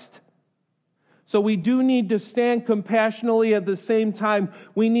Christ. So we do need to stand compassionately. At the same time,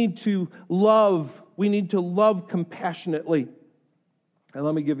 we need to love. We need to love compassionately. And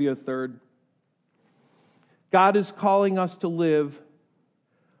let me give you a third. God is calling us to live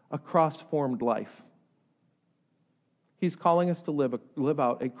a cross-formed life. He's calling us to live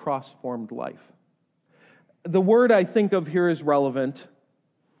out a cross-formed life. The word I think of here is relevant.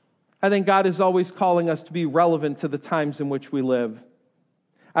 I think God is always calling us to be relevant to the times in which we live.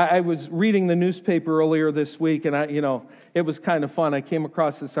 I was reading the newspaper earlier this week, and it was kind of fun. I came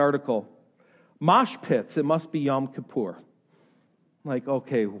across this article. Mosh pits, it must be Yom Kippur. Like,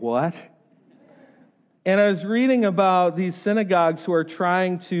 okay, what? And I was reading about these synagogues who are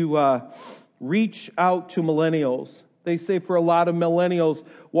trying to reach out to millennials They say for a lot of millennials,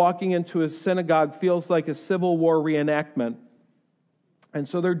 walking into a synagogue feels like a Civil War reenactment. And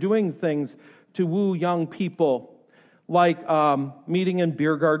so they're doing things to woo young people, like meeting in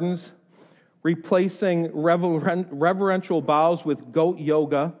beer gardens, replacing reverential bows with goat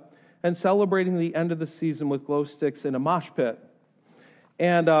yoga, and celebrating the end of the season with glow sticks in a mosh pit.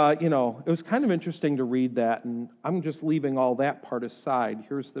 And, it was kind of interesting to read that, and I'm just leaving all that part aside.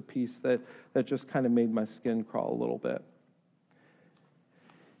 Here's the piece that just kind of made my skin crawl a little bit.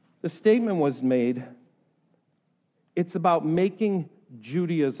 The statement was made, it's about making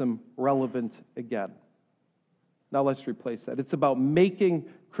Judaism relevant again. Now let's replace that. It's about making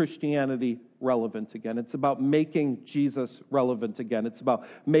Christianity relevant again. It's about making Jesus relevant again. It's about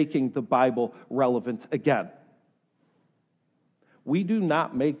making the Bible relevant again. We do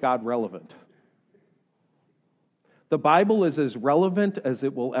not make God relevant. The Bible is as relevant as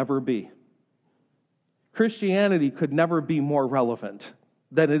it will ever be. Christianity could never be more relevant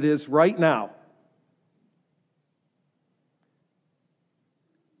than it is right now.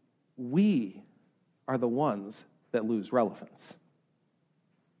 We are the ones that lose relevance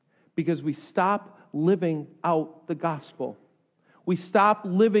because we stop living out the gospel. We stop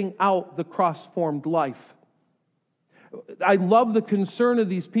living out the cross-formed life. I love the concern of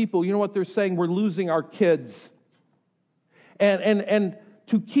these people. You know what they're saying? We're losing our kids. And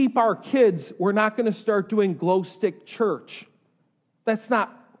to keep our kids, we're not going to start doing glow stick church. That's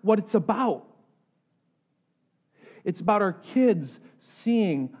not what it's about. It's about our kids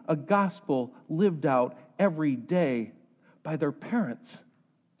seeing a gospel lived out every day by their parents,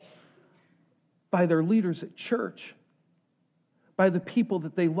 by their leaders at church, by the people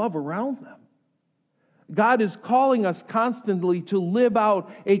that they love around them. God is calling us constantly to live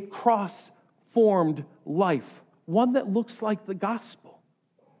out a cross-formed life, one that looks like the gospel.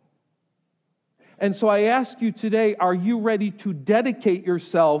 And so I ask you today, are you ready to dedicate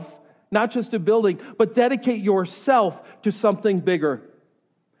yourself, not just a building, but dedicate yourself to something bigger?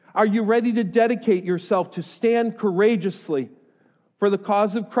 Are you ready to dedicate yourself to stand courageously for the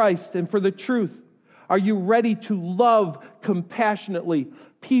cause of Christ and for the truth? Are you ready to love compassionately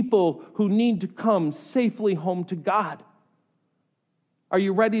people who need to come safely home to God? Are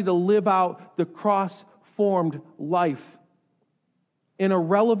you ready to live out the cross-formed life in a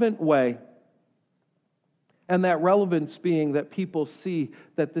relevant way? And that relevance being that people see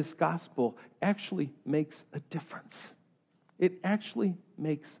that this gospel actually makes a difference. It actually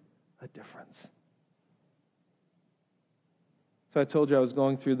makes a difference. So I told you I was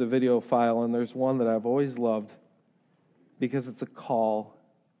going through the video file, and there's one that I've always loved because it's a call.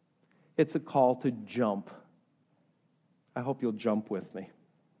 It's a call to jump. I hope you'll jump with me.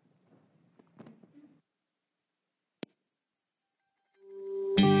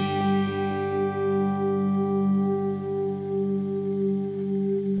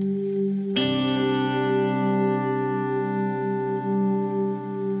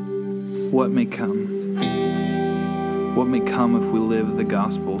 What may come? What may come if we live the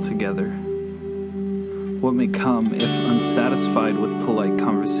gospel together? What may come if, unsatisfied with polite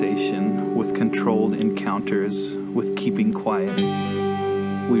conversation, with controlled encounters, with keeping quiet,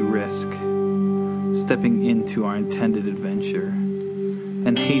 we risk stepping into our intended adventure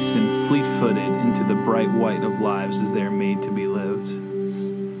and hasten fleet-footed into the bright white of lives as they are made to be lived?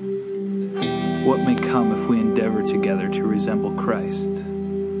 What may come if we endeavor together to resemble Christ,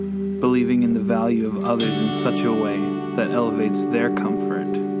 believing in the value of others in such a way that elevates their comfort,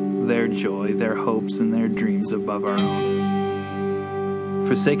 their joy, their hopes, and their dreams above our own?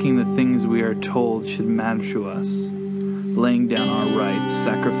 Forsaking the things we are told should matter to us, laying down our rights,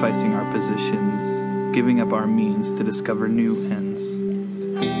 sacrificing our positions, giving up our means to discover new ends,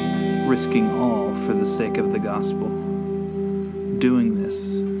 risking all for the sake of the gospel, doing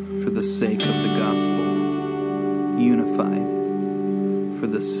this for the sake of the gospel, unified for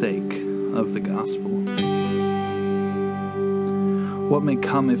the sake of the gospel. What may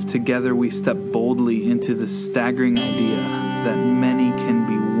come if together we step boldly into the staggering idea that many can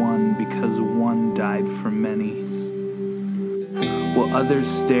be one because one died for many? Will others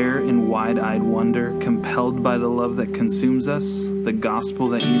stare in wide-eyed wonder, compelled by the love that consumes us, the gospel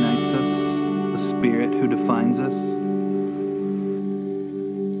that unites us, the Spirit who defines us?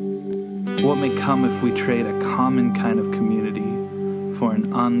 What may come if we trade a common kind of community for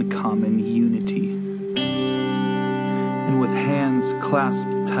an uncommon unity? And with hands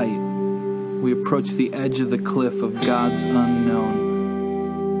clasped tight, we approach the edge of the cliff of God's unknown.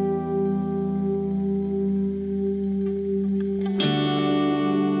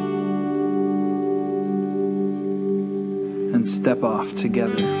 And step off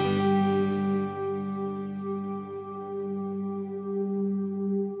together.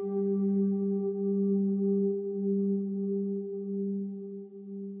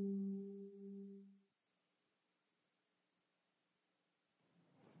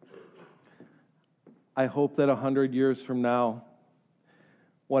 I hope that 100 years from now,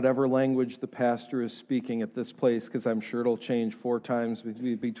 whatever language the pastor is speaking at this place, because I'm sure it'll change 4 times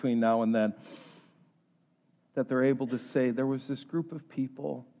between now and then, that they're able to say there was this group of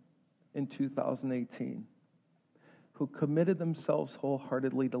people in 2018 who committed themselves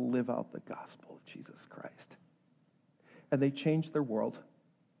wholeheartedly to live out the gospel of Jesus Christ. And they changed their world.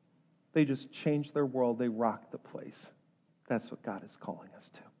 They just changed their world. They rocked the place. That's what God is calling us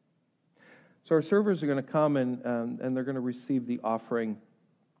to. So our servers are going to come and they're going to receive the offering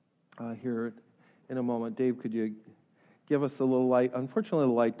here in a moment. Dave, could you give us a little light? Unfortunately,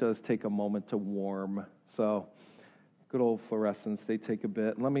 the light does take a moment to warm. So good old fluorescents, they take a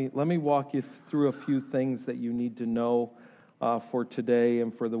bit. Let me walk you through a few things that you need to know for today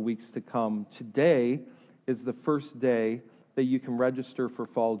and for the weeks to come. Today is the first day that you can register for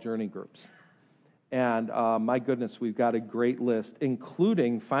fall journey groups. And my goodness, we've got a great list,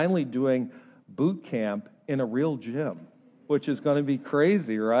 including finally doing boot camp in a real gym, which is going to be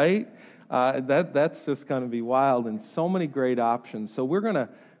crazy, right? That's just going to be wild, and so many great options. So we're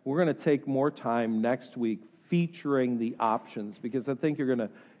gonna take more time next week featuring the options, because I think you're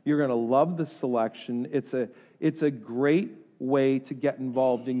gonna love the selection. It's a great way to get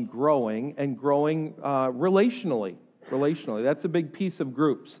involved in growing relationally. That's a big piece of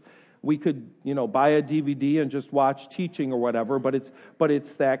groups. We could, buy a DVD and just watch teaching or whatever, but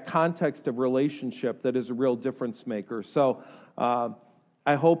it's that context of relationship that is a real difference maker. So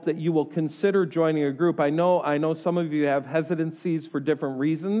I hope that you will consider joining a group. I know some of you have hesitancies for different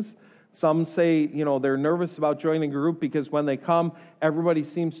reasons. Some say, they're nervous about joining a group because when they come, everybody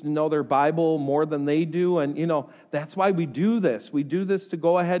seems to know their Bible more than they do. And, that's why we do this. We do this to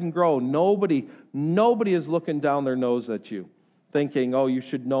go ahead and grow. Nobody is looking down their nose at you, thinking, oh, you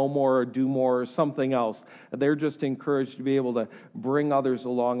should know more or do more or something else. They're just encouraged to be able to bring others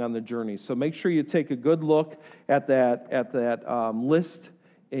along on the journey. So make sure you take a good look at that list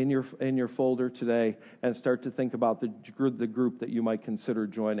in your folder today and start to think about the group that you might consider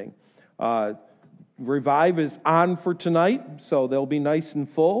joining. Revive is on for tonight, so they'll be nice and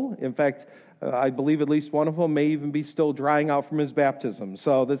full. In fact, I believe at least one of them may even be still drying out from his baptism.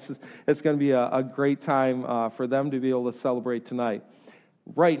 So it's going to be a great time for them to be able to celebrate tonight.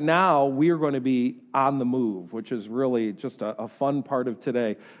 Right now, we are going to be on the move, which is really just a fun part of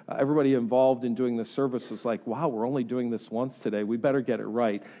today. Everybody involved in doing the service was like, wow, we're only doing this once today. We better get it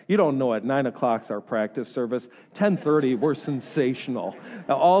right. You don't know it. 9 o'clock's our practice service. 10:30, we're sensational.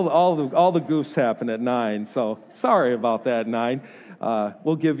 Now, all the goofs happen at 9, so sorry about that, 9.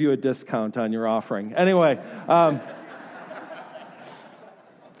 We'll give you a discount on your offering. Anyway,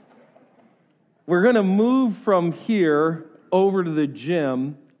 we're going to move from here over to the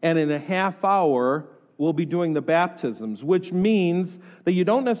gym, and in a half hour, we'll be doing the baptisms, which means that you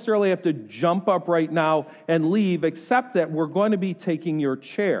don't necessarily have to jump up right now and leave, except that we're going to be taking your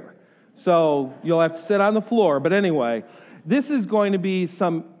chair. So you'll have to sit on the floor. But anyway, this is going to be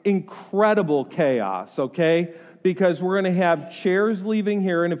some incredible chaos, okay? Because we're going to have chairs leaving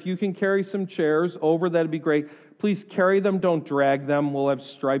here, and if you can carry some chairs over, that'd be great. Please carry them, don't drag them. We'll have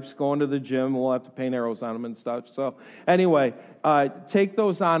stripes going to the gym. We'll have to paint arrows on them and stuff. So anyway, take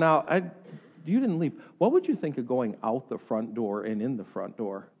those on out. You didn't leave. What would you think of going out the front door and in the front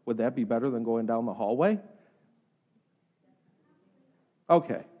door? Would that be better than going down the hallway?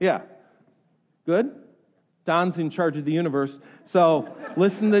 Okay, yeah. Good? Don's in charge of the universe. So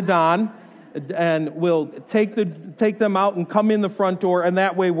listen to Don. And we'll take them out and come in the front door, and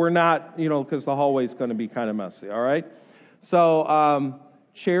that way we're not, because the hallway's going to be kind of messy, all right? So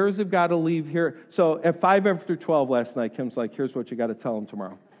chairs have got to leave here. So at 5 after 12 last night, Kim's like, here's what you got to tell them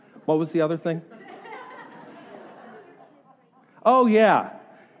tomorrow. What was the other thing? Oh, yeah.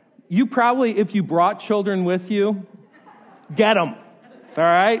 You probably, if you brought children with you, get them, all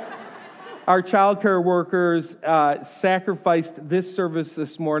right? Our childcare workers sacrificed this service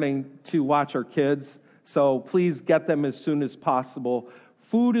this morning to watch our kids, so please get them as soon as possible.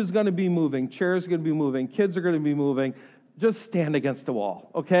 Food is going to be moving, chairs are going to be moving, kids are going to be moving. Just stand against the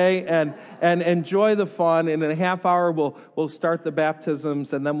wall, okay? And enjoy the fun. And in a half hour, we'll start the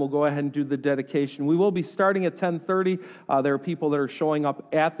baptisms, and then we'll go ahead and do the dedication. We will be starting at 10:30. There are people that are showing up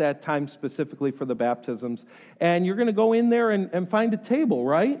at that time specifically for the baptisms. And you're going to go in there and find a table,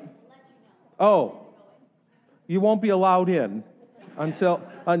 right? Oh, you won't be allowed in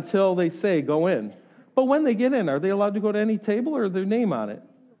until they say go in. But when they get in, are they allowed to go to any table or their name on it?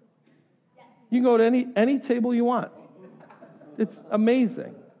 You can go to any table you want. It's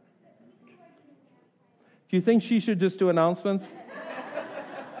amazing. Do you think she should just do announcements?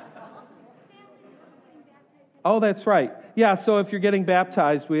 Oh, that's right. Yeah, so if you're getting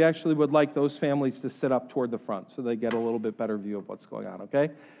baptized, we actually would like those families to sit up toward the front so they get a little bit better view of what's going on,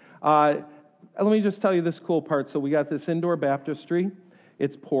 okay? Let me just tell you this cool part. So we got this indoor baptistry.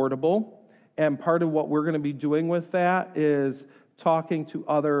 It's portable. And part of what we're going to be doing with that is talking to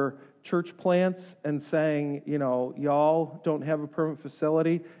other church plants and saying, you know, y'all don't have a permanent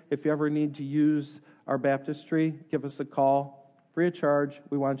facility. If you ever need to use our baptistry, give us a call. Free of charge.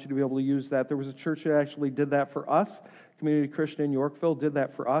 We want you to be able to use that. There was a church that actually did that for us. Community Christian in Yorkville did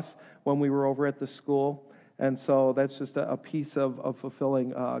that for us when we were over at the school. And so that's just a piece of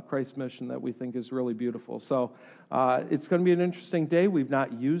fulfilling Christ's mission that we think is really beautiful. So it's going to be an interesting day. We've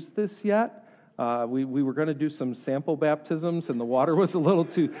not used this yet. We were going to do some sample baptisms, and the water was a little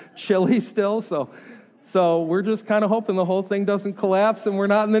too chilly still. So we're just kind of hoping the whole thing doesn't collapse and we're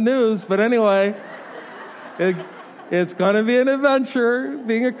not in the news. But anyway, it's going to be an adventure.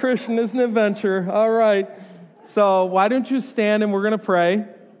 Being a Christian is an adventure. All right. So why don't you stand and we're going to pray.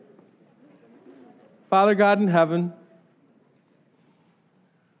 Father God in heaven,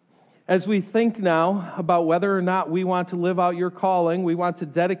 as we think now about whether or not we want to live out your calling, we want to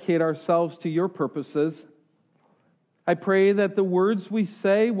dedicate ourselves to your purposes, I pray that the words we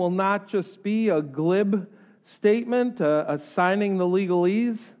say will not just be a glib statement, a signing the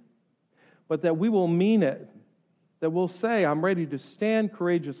legalese, but that we will mean it, that we'll say, I'm ready to stand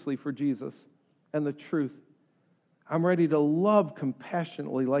courageously for Jesus and the truth. I'm ready to love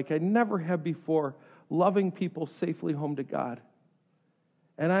compassionately like I never have before, loving people safely home to God.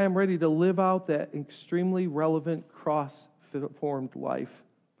 And I am ready to live out that extremely relevant cross-formed life,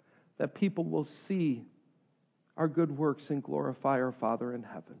 that people will see our good works and glorify our Father in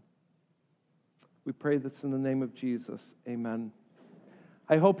heaven. We pray this in the name of Jesus. Amen.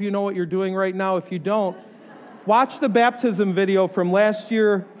 I hope you know what you're doing right now. If you don't, watch the baptism video from last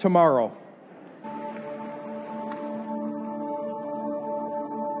year tomorrow.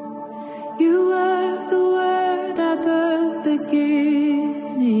 You were the Word at the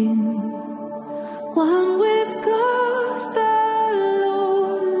beginning, one with God the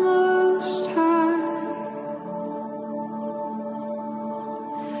Lord Most High.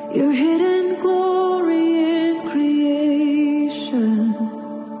 Your hidden glory in creation,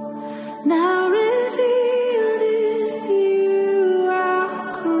 now revealed in you,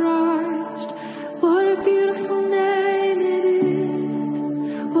 our Christ. What a beautiful name it is.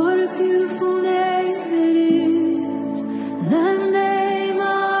 What a beautiful